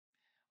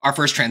Our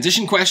first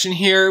transition question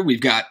here, we've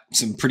got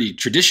some pretty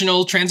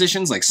traditional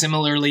transitions like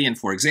similarly and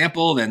for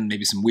example, then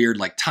maybe some weird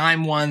like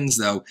time ones,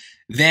 though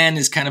then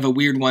is kind of a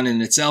weird one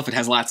in itself. It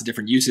has lots of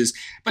different uses,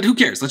 but who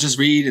cares? Let's just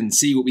read and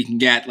see what we can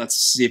get. Let's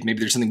see if maybe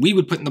there's something we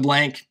would put in the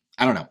blank.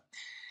 I don't know.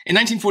 In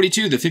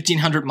 1942, the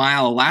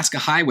 1,500-mile Alaska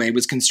Highway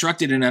was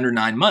constructed in under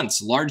 9 months,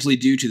 largely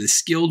due to the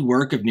skilled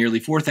work of nearly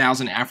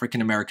 4,000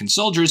 African-American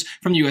soldiers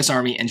from U.S.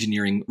 Army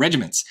engineering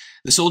regiments.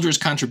 The soldiers'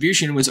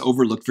 contribution was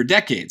overlooked for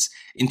decades.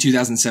 In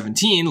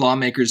 2017,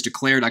 lawmakers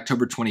declared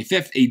October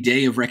 25th a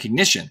day of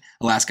recognition,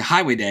 Alaska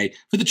Highway Day,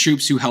 for the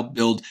troops who helped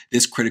build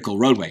this critical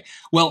roadway.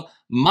 Well,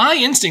 my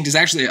instinct is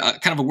actually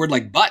kind of a word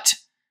like but,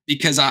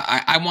 because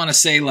I want to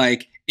say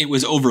like it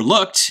was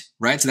overlooked,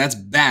 right? So that's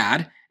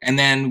bad. And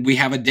then we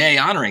have a day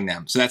honoring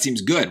them. So that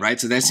seems good, right?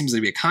 So that seems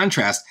to be a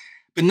contrast.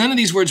 But none of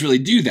these words really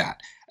do that.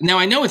 Now,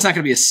 I know it's not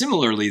going to be a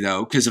similarly,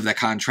 though, because of that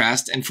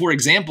contrast. And for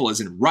example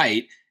isn't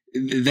right.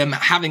 Them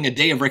having a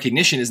day of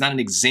recognition is not an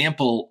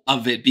example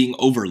of it being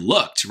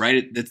overlooked,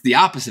 right? That's the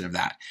opposite of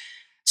that.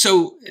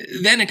 So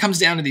then it comes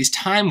down to these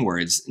time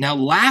words. Now,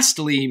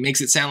 lastly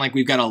makes it sound like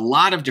we've got a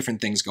lot of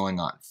different things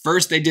going on.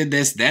 First, they did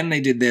this, then they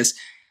did this.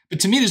 But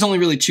to me, there's only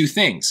really two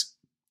things.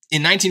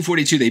 In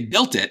 1942, they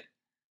built it.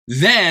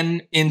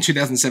 Then in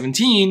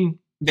 2017,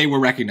 they were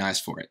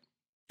recognized for it.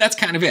 That's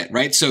kind of it,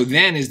 right? So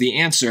then is the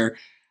answer.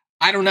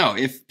 I don't know.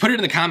 Put it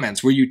in the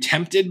comments. Were you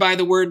tempted by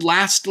the word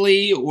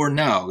lastly or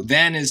no?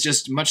 Then is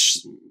just much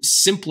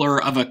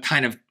simpler of a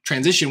kind of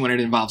transition when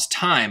it involves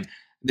time.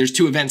 There's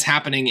two events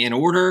happening in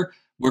order.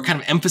 We're kind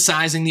of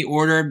emphasizing the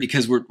order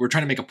because we're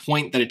trying to make a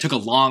point that it took a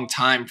long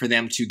time for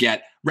them to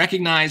get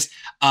recognized.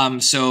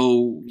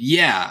 So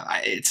yeah,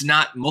 it's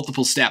not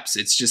multiple steps.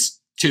 It's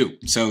just two.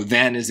 So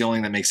then is the only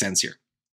thing that makes sense here.